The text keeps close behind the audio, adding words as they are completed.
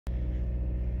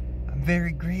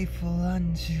very grateful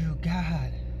unto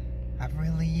God. I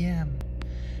really am.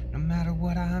 No matter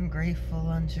what, I'm grateful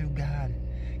unto God.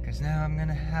 Because now I'm going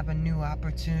to have a new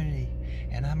opportunity.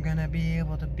 And I'm going to be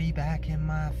able to be back in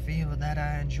my field that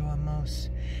I enjoy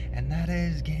most. And that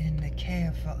is getting to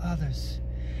care for others.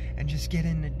 And just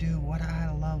getting to do what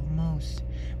I love most,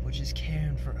 which is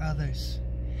caring for others.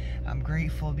 I'm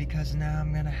grateful because now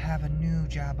I'm going to have a new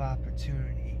job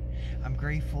opportunity. I'm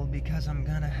grateful because I'm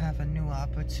going to have a new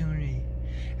opportunity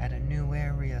at a new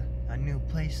area, a new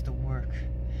place to work.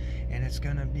 And it's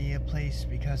going to be a place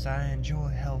because I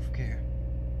enjoy healthcare.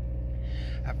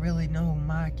 I really know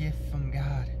my gift from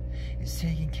God is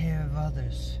taking care of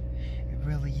others. It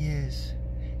really is.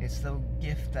 It's the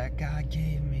gift that God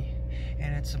gave me,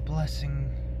 and it's a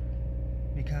blessing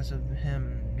because of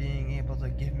Him being able to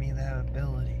give me that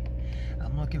ability.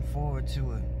 I'm looking forward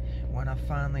to it when I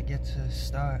finally get to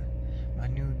start my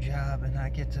new job and I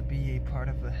get to be a part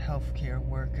of the healthcare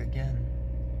work again.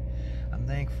 I'm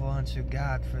thankful unto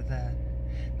God for that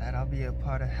I'll be a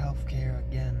part of healthcare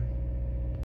again.